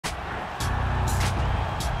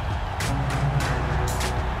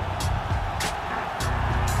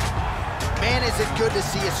it good to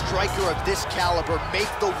see a striker of this caliber make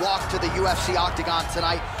the walk to the UFC octagon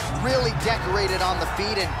tonight? Really decorated on the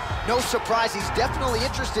feet, and no surprise, he's definitely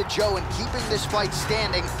interested, Joe, in keeping this fight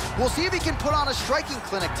standing. We'll see if he can put on a striking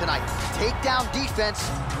clinic tonight. Takedown defense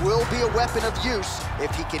will be a weapon of use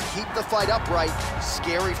if he can keep the fight upright.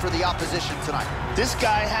 Scary for the opposition tonight. This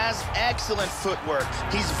guy has excellent footwork.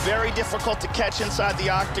 He's very difficult to catch inside the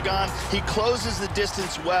octagon. He closes the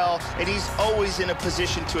distance well, and he's always in a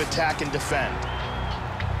position to attack and defend.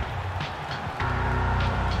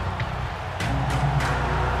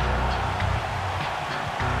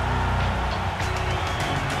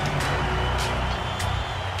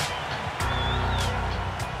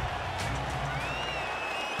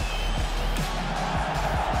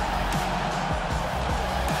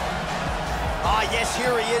 Yes,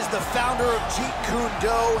 here he is, the founder of Jeet Kune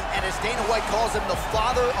Do, and as Dana White calls him, the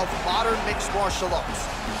father of modern mixed martial arts.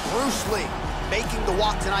 Bruce Lee making the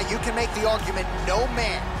walk tonight. You can make the argument no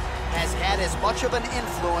man has had as much of an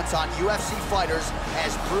influence on UFC fighters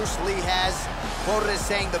as Bruce Lee has. Quoted as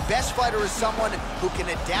saying, the best fighter is someone who can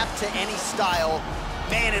adapt to any style.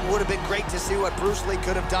 Man, it would have been great to see what Bruce Lee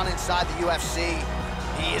could have done inside the UFC.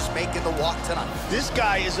 He is making the walk tonight. This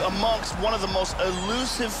guy is amongst one of the most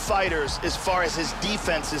elusive fighters as far as his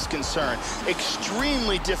defense is concerned.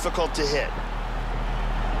 Extremely difficult to hit.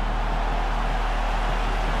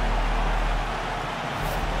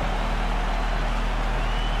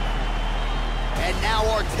 And now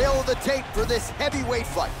our tail of the tape for this heavyweight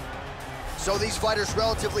fight. So these fighters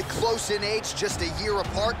relatively close in age, just a year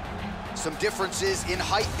apart. Some differences in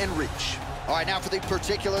height and reach. All right, now for the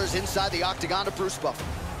particulars inside the octagon of Bruce Buffer.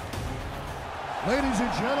 Ladies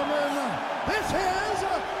and gentlemen, this is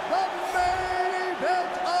the main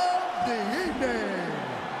event of the evening.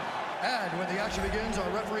 And when the action begins, our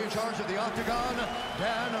referee in charge of the octagon,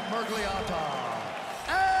 Dan Mergliata.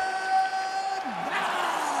 And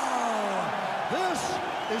now, this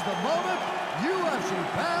is the moment UFC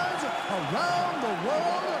fans around the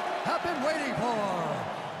world have been waiting for.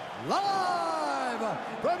 Live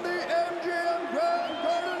from the MGM Grand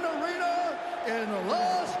Garden Arena in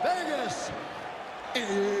Las Vegas. It's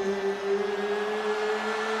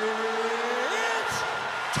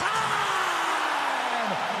time!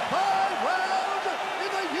 5 rounds in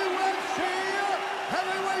the UFC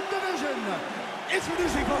heavyweight division.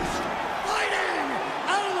 Introducing first, fighting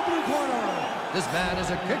out of the blue corner. This man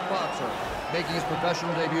is a kickboxer, making his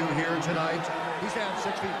professional debut here tonight. He stands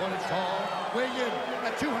 6 feet 1 inch tall, weighing in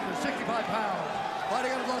at 265 pounds.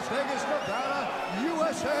 Fighting out of Las Vegas, Nevada,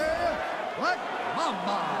 USA, Black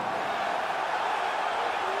Mamba.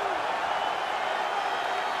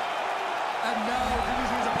 And now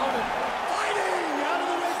introducing his opponent, fighting out of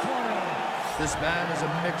the red corner. This man is a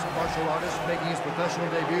mixed martial artist making his professional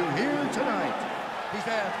debut here tonight. He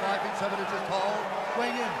stands 5 feet 7 inches tall,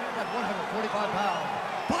 weighing in at 145 pounds.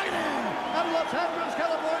 Fighting out of Los Angeles,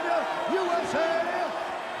 California, USA,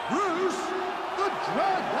 Bruce the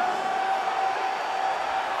Dragon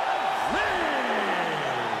Lee.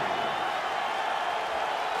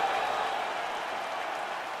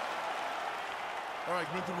 All right,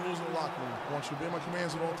 get through the rules of the locker room. I want you to obey my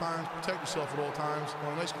commands at all times, protect yourself at all times. I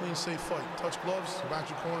want a nice, clean, safe fight. Touch gloves, back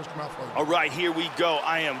your corners, come out fighting. All right, here we go.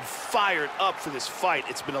 I am fired up for this fight.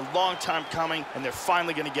 It's been a long time coming, and they're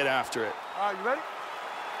finally going to get after it. All right, you ready?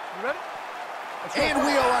 You ready? And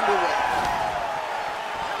we are underway.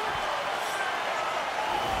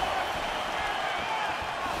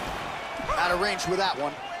 Out of range with that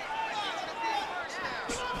one.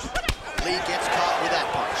 Lee gets caught with that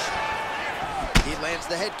punch. He lands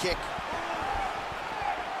the head kick.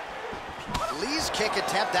 Lee's kick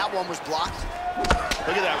attempt, that one was blocked.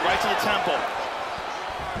 Look at that, right to the temple.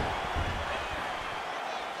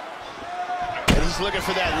 And he's looking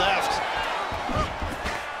for that left.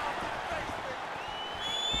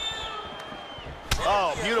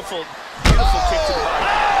 Oh, beautiful, beautiful kick to the body.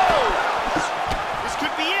 Oh! This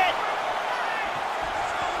could be it.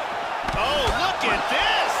 Oh, look at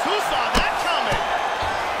this. Who saw that coming?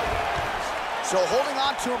 So holding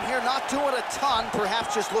on to him here, not doing a ton,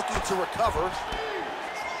 perhaps just looking to recover.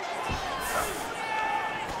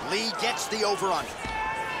 Lee gets the over-under.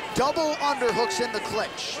 Double underhooks in the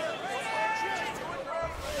clinch.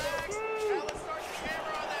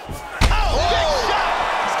 Oh, big shot!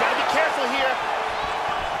 He's got to be careful here.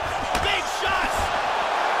 Big shots!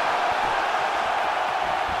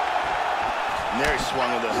 And there he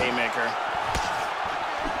swung with a haymaker.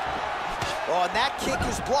 Oh, and that kick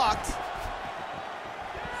is blocked.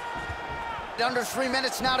 Under 3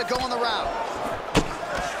 minutes now to go in the round.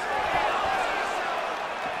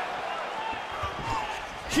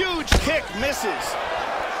 Huge kick misses.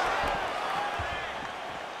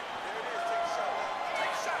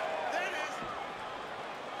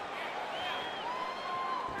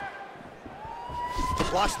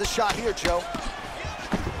 Watch the shot here, Joe.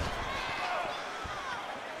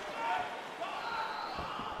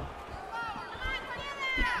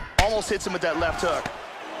 Almost hits him with that left hook.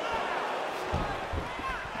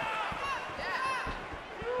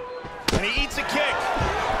 And he eats a kick.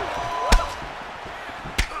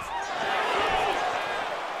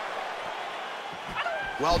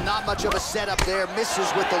 Well, not much of a setup there.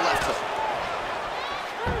 Misses with the left hook.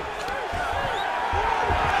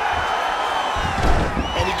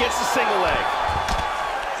 And he gets the single leg.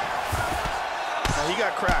 Now he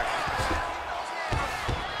got cracked.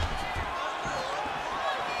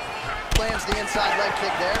 Lands the inside leg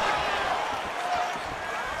kick there.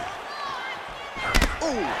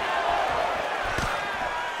 Ooh.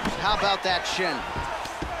 How about that shin?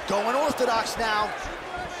 Going orthodox now.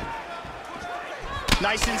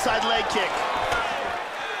 Nice inside leg kick.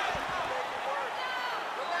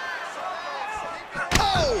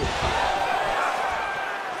 Oh!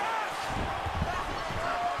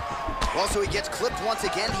 Well, so he gets clipped once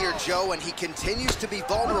again here, Joe, and he continues to be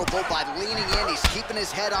vulnerable by leaning in. He's keeping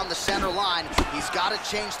his head on the center line. He's got to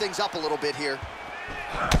change things up a little bit here.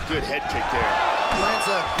 Good head kick there. Lands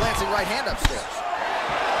a glancing right hand upstairs.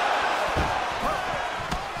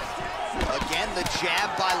 Again, the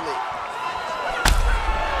jab by Lee.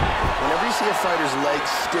 Whenever you see a fighter's legs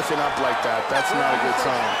stiffen up like that, that's not a good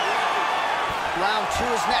sign. Round 2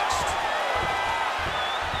 is next.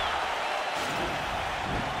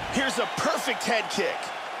 Here's a perfect head kick.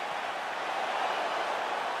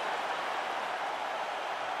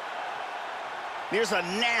 Here's a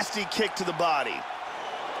nasty kick to the body.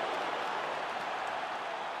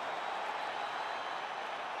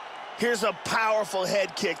 Here's a powerful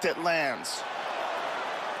head kick that lands.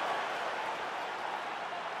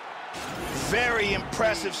 Very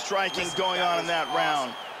impressive striking going on in that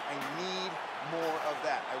round. I need more of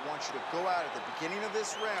that. I want you to go out at the beginning of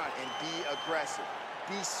this round and be aggressive.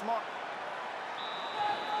 Be smart.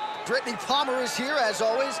 Brittany Palmer is here, as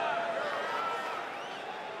always.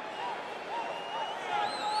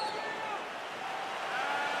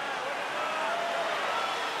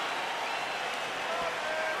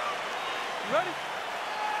 You ready?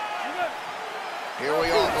 You ready? Here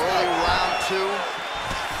we are, early round 2.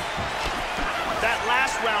 That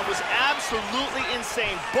last round was absolutely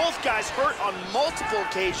insane. Both guys hurt on multiple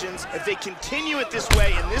occasions. If they continue it this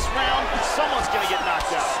way in this round, someone's gonna get knocked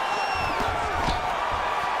out.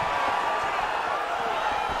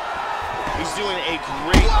 He's doing a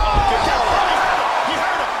great... Oh, good job. He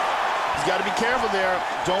hurt him. He's got to be careful there.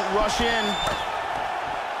 Don't rush in.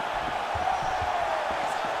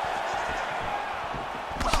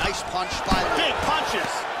 Nice punch by Lee. Big punches.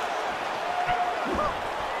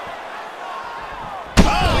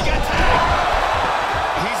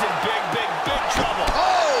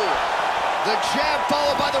 The jab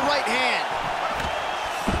followed by the right hand.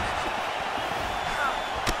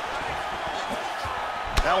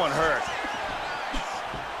 That one hurt.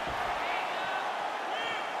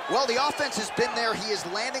 Well, the offense has been there. He is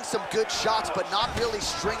landing some good shots, but not really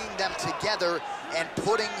stringing them together and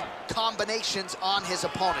putting combinations on his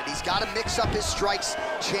opponent. He's got to mix up his strikes,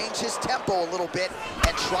 change his tempo a little bit,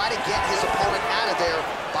 and try to get his opponent out of there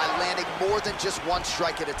by landing more than just one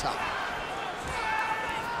strike at a time.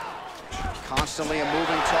 Constantly a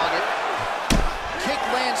moving target. Kick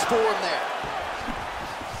lands for him there.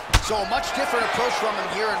 So a much different approach from him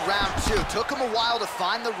here in round 2. Took him a while to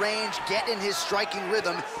find the range, get in his striking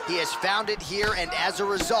rhythm. He has found it here, and as a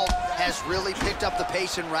result, has really picked up the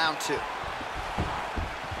pace in round 2.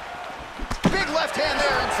 Big left hand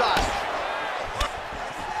there inside.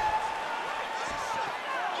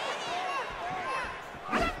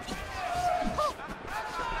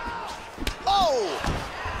 Oh!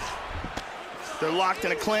 They're locked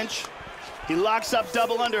in a clinch. He locks up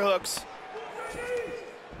double underhooks.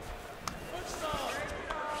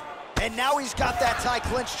 And now he's got that tie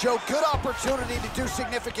clinch, Joe. Good opportunity to do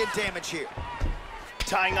significant damage here.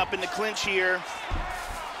 Tying up in the clinch here.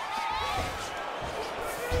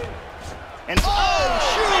 And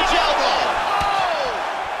huge elbow! Oh!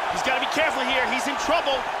 He's got to be careful here. He's in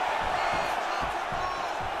trouble.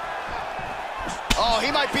 Oh,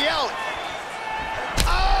 he might be out.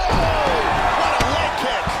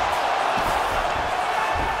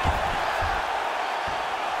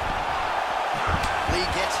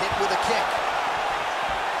 With a kick.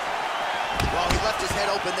 Well, he left his head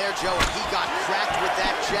open there, Joe, and he got cracked with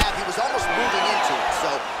that jab. He was almost moving into it. So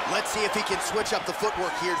let's see if he can switch up the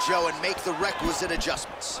footwork here, Joe, and make the requisite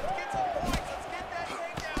adjustments.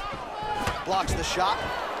 Blocks the shot.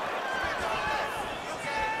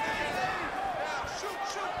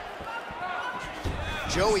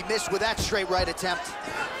 Joey missed with that straight right attempt.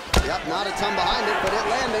 Yep, not a ton behind it, but it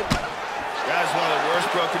landed. That is one of the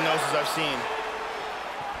worst broken noses I've seen.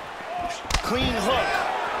 Clean hook.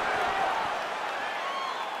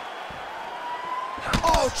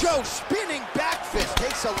 Oh, Joe, spinning back fist.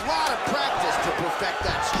 Takes a lot of practice to perfect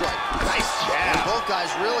that strike. Nice jab. And both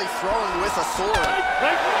guys really throwing with authority.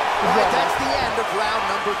 All right, that's the end of round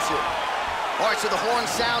number 2. All right, so the horn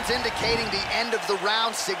sounds indicating the end of the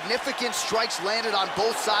round. Significant strikes landed on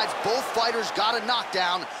both sides. Both fighters got a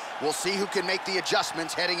knockdown. We'll see who can make the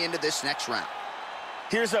adjustments heading into this next round.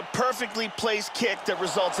 Here's a perfectly placed kick that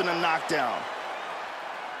results in a knockdown.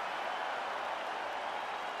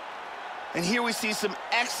 And here we see some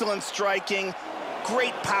excellent striking,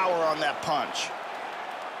 great power on that punch.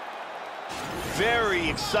 Very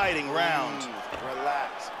exciting round.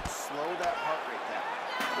 Relax, slow that heart rate down.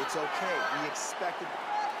 It's okay, we expected.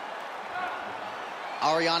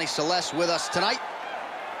 Ariane Celeste with us tonight.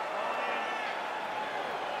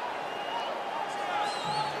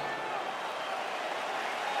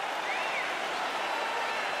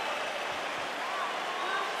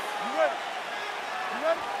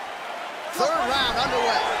 Third round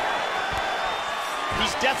underway.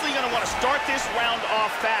 He's definitely going to want to start this round off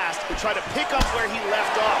fast and try to pick up where he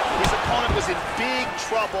left off. His opponent was in big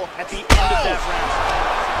trouble at the end of that round.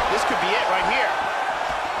 This could be it right here.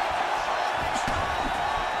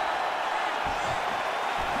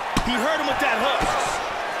 He hurt him with that hook.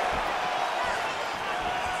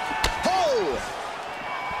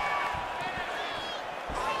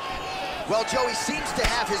 Well, Joey seems to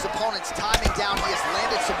have his opponent's timing down. He has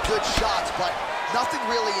landed some good shots, but nothing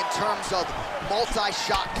really in terms of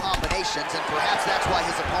multi-shot combinations, and perhaps that's why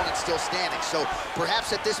his opponent's still standing. So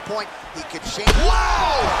perhaps at this point, he could change. Whoa!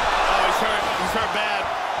 Oh, he's hurt. He's hurt bad.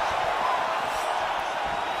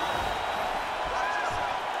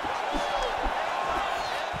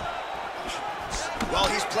 Well,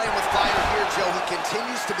 he's playing with fire here, Joe. He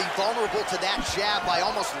continues to be vulnerable to that jab by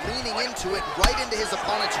almost leaning into it right into his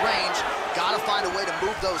opponent's range. Got to find a way to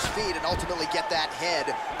move those feet and ultimately get that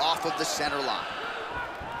head off of the center line.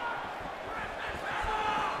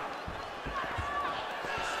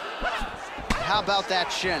 How about that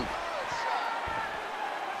shin?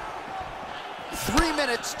 3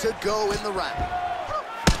 minutes to go in the round.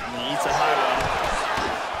 He eats a high one.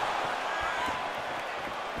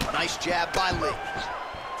 Nice jab by Lee.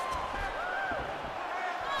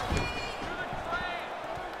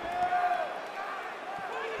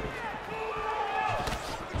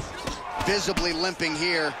 Visibly limping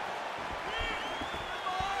here.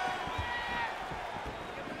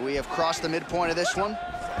 We have crossed the midpoint of this one.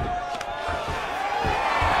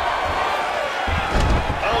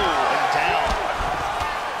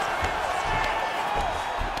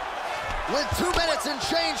 With 2 minutes and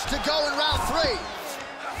change to go in round 3.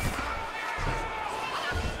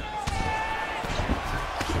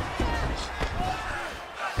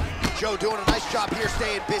 Joe doing a nice job here,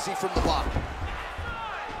 staying busy from the bottom.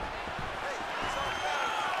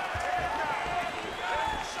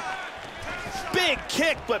 Big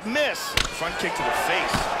kick, but miss. Front kick to the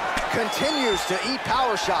face. Continues to eat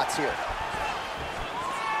power shots here.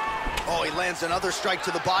 Oh, he lands another strike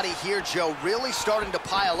to the body here, Joe. Really starting to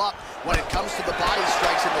pile up when it comes to the body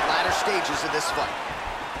strikes in the latter stages of this fight.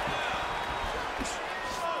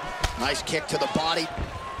 Nice kick to the body.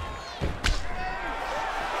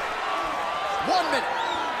 1 minute.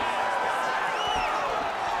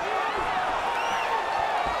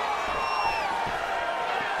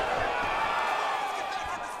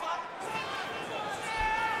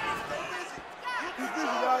 Keep busy,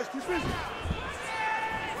 guys. Keep busy.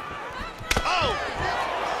 Oh!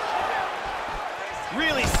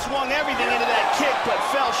 Really swung everything into that kick, but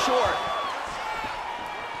fell short.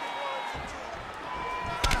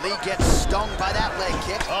 Lee gets stung by that leg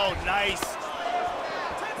kick. Oh, nice.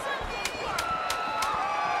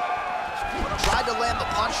 Tried to land the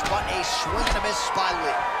punch, but a swing and a miss by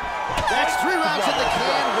Lee. That's 3 rounds in the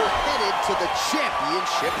can. We're headed to the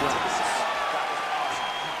championship rounds.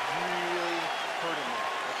 Really hurt him there,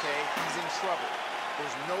 okay? He's in trouble.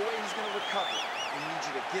 There's no way he's going to recover. I need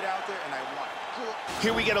you to get out there, and I want good.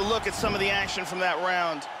 Here we get a look at some of the action from that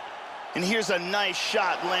round. And here's a nice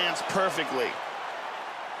shot, lands perfectly.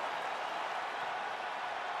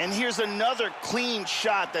 And here's another clean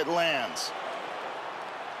shot that lands.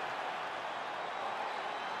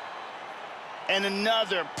 And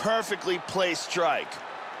another perfectly placed strike.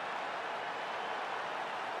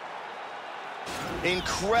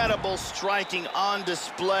 Incredible striking on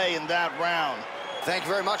display in that round. Thank you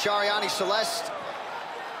very much, Ariane Celeste.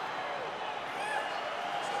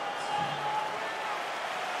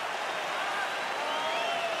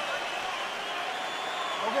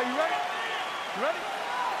 Okay, you ready? You ready?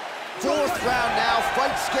 Fourth round now,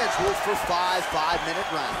 fight scheduled for 5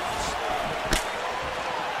 5-minute rounds.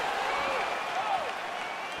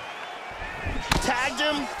 Tagged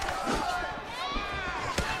him.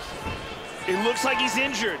 It looks like he's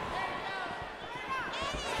injured.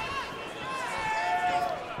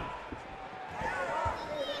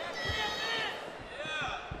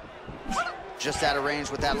 Just out of range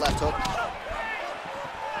with that left hook.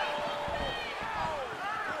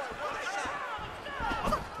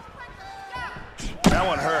 That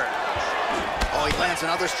one hurt. Oh, he lands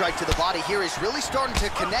another strike to the body here. He's really starting to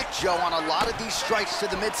connect, Joe, on a lot of these strikes to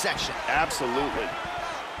the midsection. Absolutely.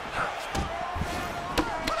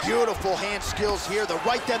 Beautiful hand skills here, the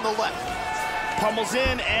right then the left. Pummels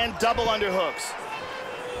in and double underhooks.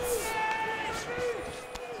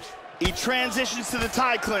 He transitions to the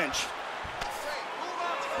tie clinch.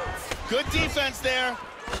 Good defense there.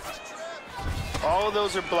 All of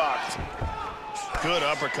those are blocked. Good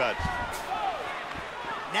uppercut.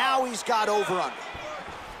 Now he's got over-under.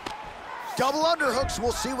 Double underhooks,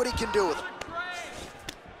 we'll see what he can do with them.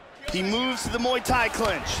 He moves to the Muay Thai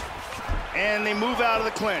clinch. And they move out of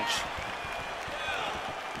the clinch.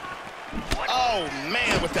 Oh,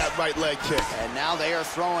 man, with that right leg kick. And now they are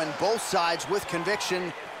throwing both sides with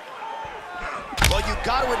conviction. Well, you've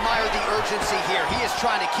got to admire the urgency here. He is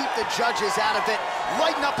trying to keep the judges out of it,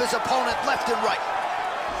 lighten up his opponent left and right.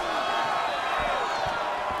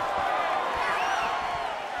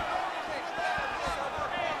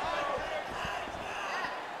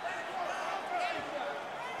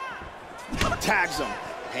 Tags him.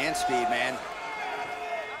 Hand speed, man.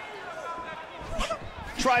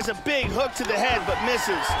 Tries a big hook to the head, but misses.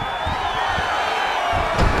 Oh,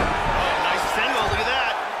 nice single, look at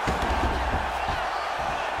that.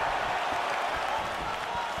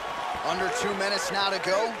 Under 2 minutes now to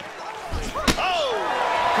go. Oh,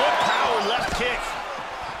 good power left kick.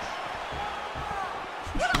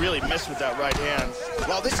 Really missed with that right hand.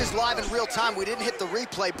 Well, this is live in real time. We didn't hit the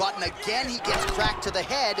replay button. Again, he gets cracked to the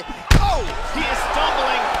head. Oh! He is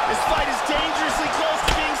stumbling. This fight is dangerously close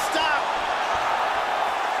to being stopped.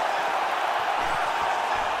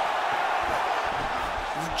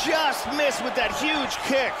 Just missed with that huge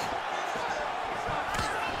kick.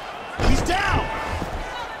 He's down.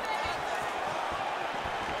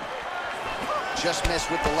 Just missed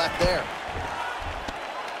with the left there.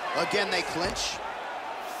 Again, they clinch.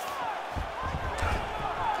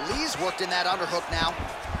 Lee's worked in that underhook now.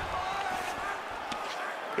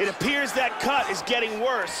 It appears that cut is getting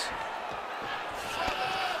worse.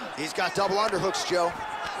 He's got double underhooks, Joe.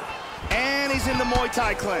 And he's in the Muay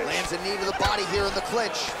Thai clinch. Lands a knee to the body here in the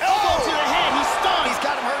clinch. Elbow to the head, he's stunned. He's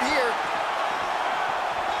got him hurt here.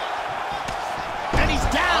 And he's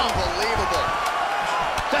down. Unbelievable.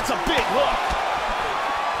 That's a big hook.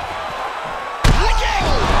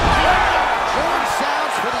 Horn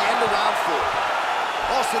sounds for the end of round 4.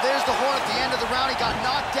 Oh, so there's the horn at the end of the round. He got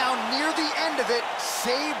knocked down near the end of it,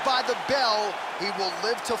 saved by the bell. He will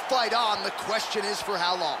live to fight on. The question is for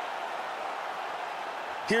how long?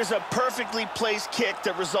 Here's a perfectly placed kick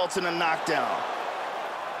that results in a knockdown.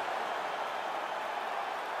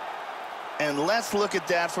 And let's look at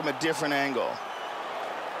that from a different angle.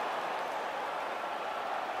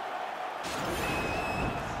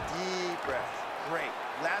 Deep breath. Great.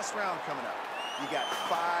 Last round coming up. You got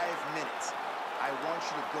 5 minutes. I want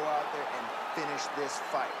you to go out there and finish this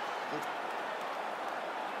fight.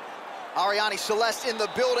 Ariane Celeste in the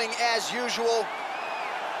building as usual.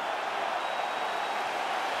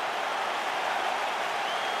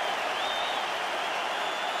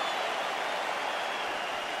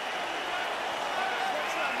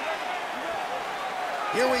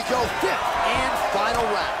 Here we go, 5th and final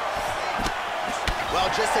round. Well,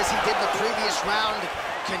 just as he did in the previous round,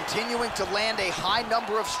 continuing to land a high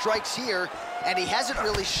number of strikes here, and he hasn't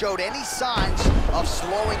really showed any signs of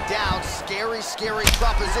slowing down. Scary, scary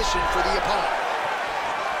proposition for the opponent.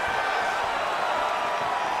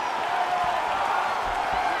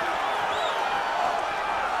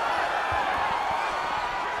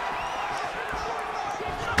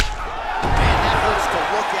 Man, that hurts to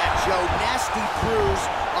look at, Joe. Nasty bruise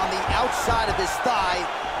on the outside of his thigh.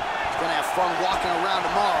 He's gonna have fun walking around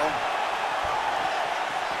tomorrow.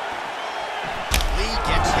 Lee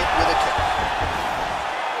gets hit with a kick.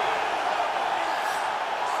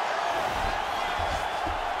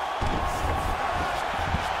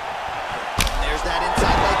 There's that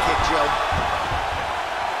inside leg kick, Joe.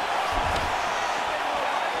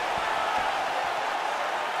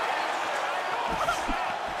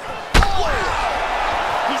 Oh!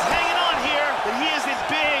 He's hanging on here, but he is in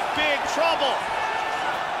big, big trouble.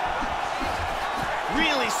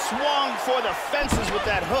 Really swung for the fences with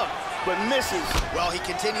that hook, but misses. Well, he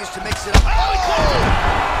continues to mix it up. Oh, he clipped it!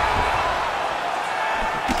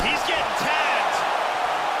 He's getting tagged.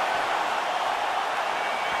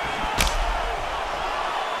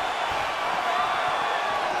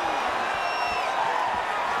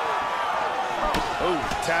 Oh,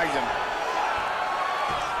 tagged him.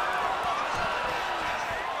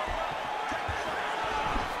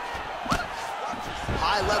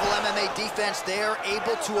 High-level MMA defense there,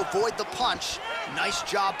 able to avoid the punch. Nice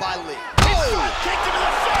job by Lee. Oh! Kicked him in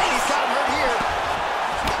the face! He's got him hurt here.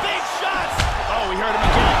 Big shots! Oh, we hurt him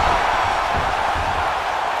again.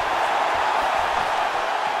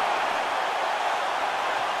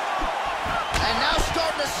 And now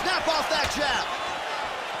starting to snap off that jab.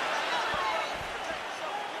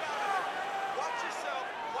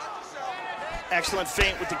 Excellent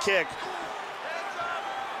feint with the kick.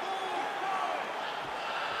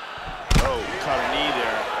 Oh, caught a knee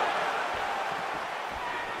there.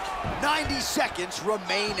 90 seconds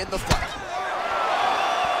remain in the fight.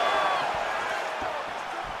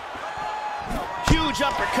 Huge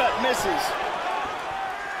uppercut misses.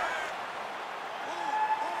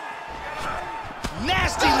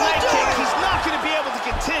 Nasty leg kick. He's not going to be able to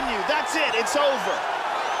continue. That's it. It's over.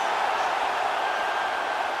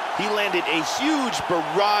 He landed a huge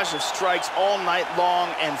barrage of strikes all night long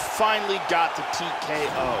and finally got the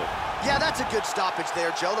TKO. Yeah, that's a good stoppage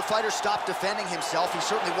there, Joe. The fighter stopped defending himself. He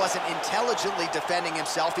certainly wasn't intelligently defending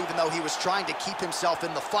himself, even though he was trying to keep himself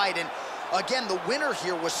in the fight. And again, the winner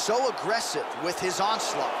here was so aggressive with his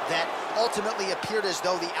onslaught that ultimately appeared as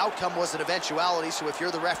though the outcome was an eventuality. So if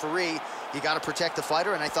you're the referee, you got to protect the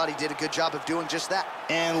fighter, and I thought he did a good job of doing just that.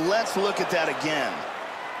 And let's look at that again.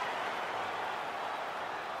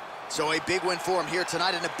 So a big win for him here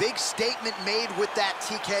tonight, and a big statement made with that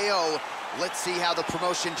TKO. Let's see how the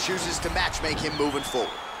promotion chooses to matchmake him moving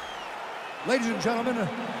forward. Ladies and gentlemen,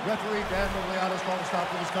 referee Dan Migliato's called a stop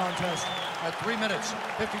to this contest at 3 minutes,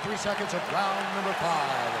 53 seconds of round number 5.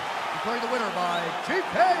 Declaring the winner by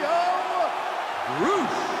TKO,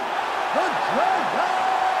 Bruce the Dragon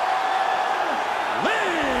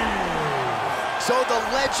Lee. So the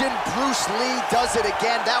legend Bruce Lee does it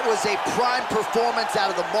again. That was a prime performance out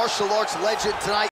of the martial arts legend tonight.